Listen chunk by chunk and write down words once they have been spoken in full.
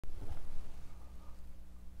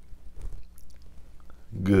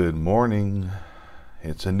Good morning.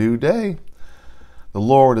 It's a new day. The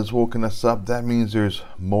Lord has woken us up. That means there's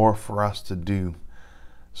more for us to do.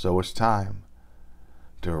 So it's time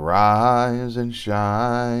to rise and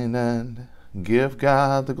shine and give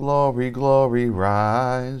God the glory, glory.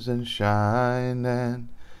 Rise and shine and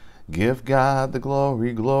give God the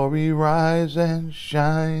glory, glory. Rise and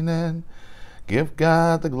shine and give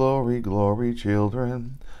God the glory, glory,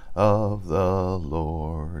 children of the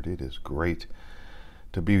Lord. It is great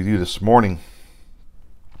to be with you this morning.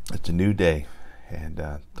 It's a new day, and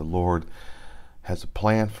the Lord has a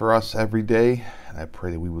plan for us every day, and I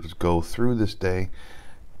pray that we will just go through this day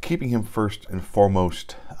keeping Him first and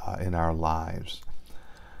foremost in our lives.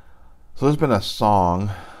 So there's been a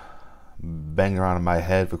song banging around in my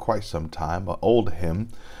head for quite some time, an old hymn.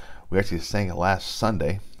 We actually sang it last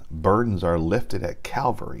Sunday. Burdens are lifted at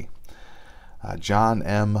Calvary. John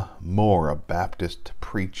M. Moore, a Baptist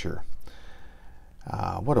preacher.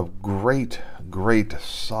 What a great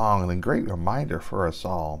song and a great reminder for us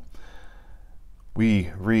all.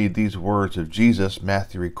 We read these words of Jesus.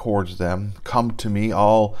 Matthew records them. Come to me,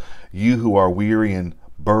 all you who are weary and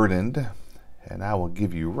burdened, and I will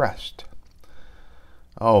give you rest.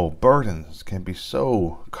 Oh, burdens can be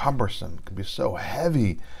so cumbersome, can be so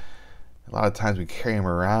heavy. A lot of times we carry them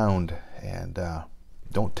around and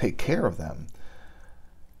don't take care of them.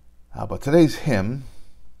 But today's hymn,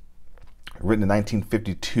 written in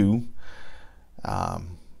 1952.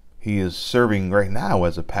 He is serving right now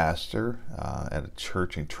as a pastor at a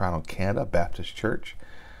church in Toronto, Canada, Baptist church.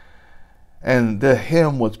 And the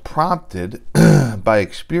hymn was prompted by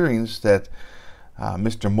experience that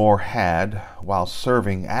Mr. Moore had while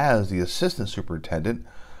serving as the assistant superintendent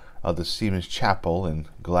of the Seamen's Chapel in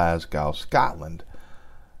Glasgow, Scotland.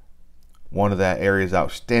 One of that area's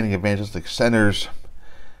outstanding evangelistic centers.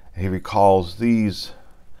 He recalls these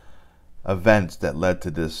events that led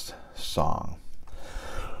to this song.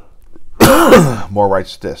 Moore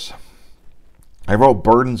writes this: I wrote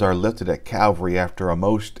Burdens Are Lifted at Calvary after a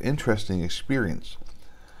most interesting experience.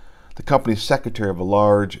 The company's secretary of a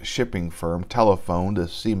large shipping firm telephoned the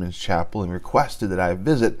Seamen's Chapel and requested that I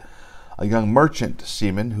visit a young merchant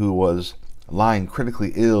seaman who was lying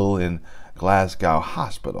critically ill in Glasgow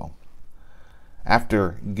Hospital.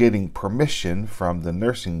 After getting permission from the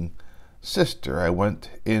nursing sister, I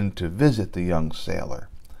went in to visit the young sailor.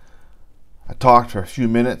 I talked for a few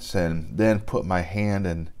minutes and then put my hand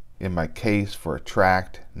in my case for a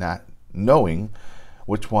tract, not knowing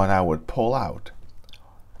which one I would pull out.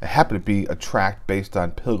 It happened to be a tract based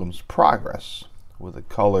on Pilgrim's Progress, with a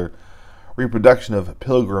color reproduction of a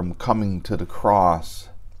pilgrim coming to the cross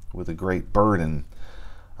with a great burden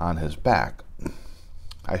on his back.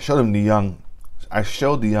 I showed the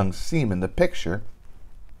young seaman the picture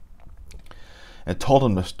and told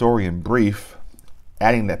him the story in brief,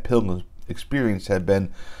 adding that Pilgrim's experience had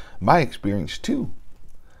been my experience too.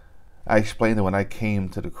 I explained that when I came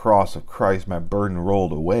to the cross of Christ, my burden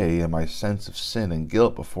rolled away and my sense of sin and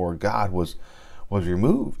guilt before God was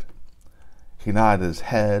removed. He nodded his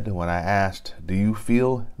head when I asked, do you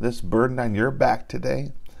feel this burden on your back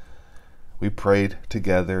today? We prayed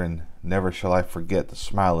together, and never shall I forget the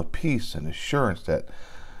smile of peace and assurance that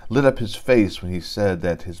lit up his face when he said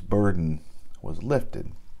that his burden was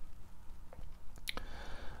lifted.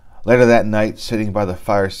 Later that night, sitting by the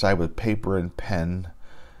fireside with paper and pen,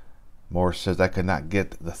 Moore says I could not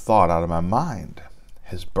get the thought out of my mind.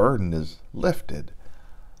 His burden is lifted.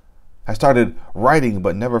 I started writing,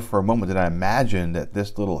 but never for a moment did I imagine that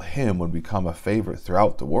this little hymn would become a favorite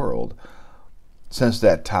throughout the world. Since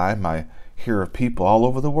that time, I hear of people all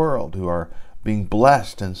over the world who are being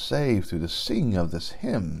blessed and saved through the singing of this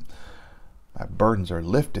hymn. My burdens are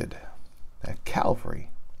lifted at Calvary.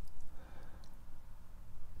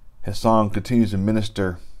 His song continues to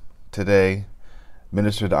minister today,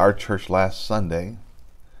 ministered to our church last Sunday,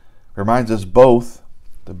 reminds us both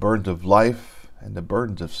the burdens of life and the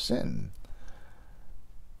burdens of sin.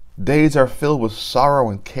 Days are filled with sorrow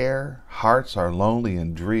and care, hearts are lonely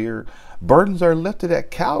and drear, burdens are lifted at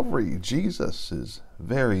Calvary, Jesus is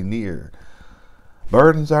very near.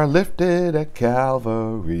 Burdens are lifted at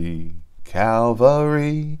Calvary,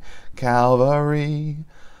 Calvary, Calvary.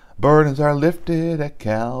 Burdens are lifted at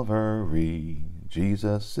Calvary.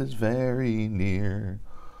 Jesus is very near.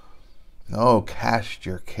 Oh, cast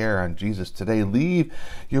your care on Jesus today. Leave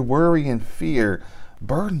your worry and fear.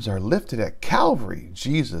 Burdens are lifted at Calvary.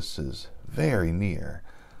 Jesus is very near.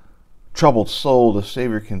 Troubled soul, the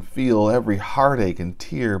Savior can feel every heartache and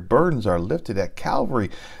tear. Burdens are lifted at Calvary.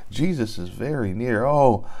 Jesus is very near.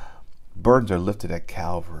 Oh, burdens are lifted at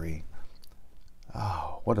Calvary.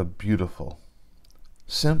 Oh, what a beautiful,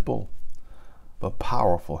 simple, but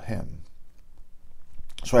powerful hymn.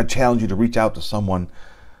 So I challenge you to reach out to someone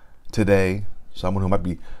today, someone who might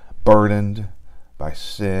be burdened by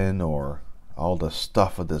sin or all the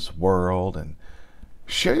stuff of this world, and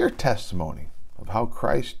share your testimony of how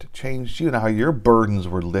Christ changed you and how your burdens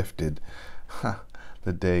were lifted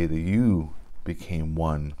the day that you became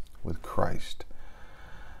one with Christ.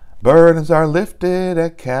 Burdens are lifted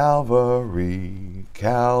at Calvary,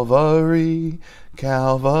 Calvary,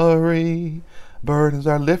 Calvary. Burdens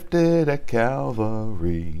are lifted at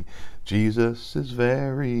Calvary. Jesus is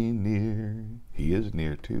very near. He is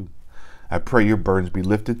near too. I pray your burdens be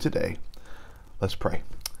lifted today. Let's pray.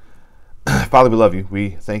 Father, we love you.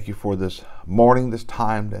 We thank you for this morning, this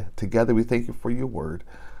time together. We thank you for your word.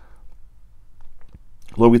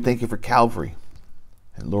 Lord, we thank you for Calvary.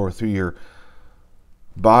 And Lord, through your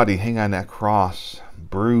body hang on that cross,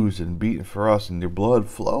 bruised and beaten for us, and your blood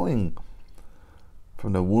flowing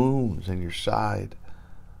from the wounds in your side.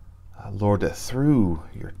 Lord, that through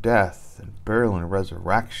your death and burial and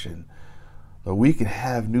resurrection, that we can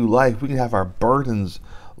have new life. We can have our burdens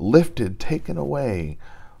lifted, taken away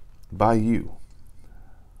by you.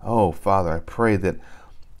 Oh, Father, I pray that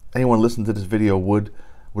anyone listening to this video would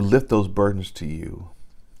lift those burdens to you.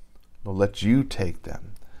 Lord, let you take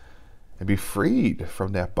them and be freed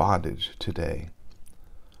from that bondage today.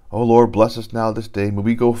 Oh Lord, bless us now this day. May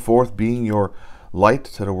we go forth being your light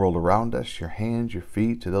to the world around us, your hands, your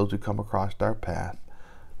feet, to those who come across our path.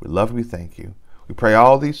 We love and we thank you. We pray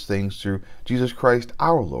all these things through Jesus Christ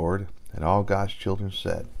our Lord, and all God's children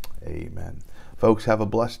said, amen. Folks, have a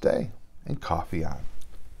blessed day, and coffee on.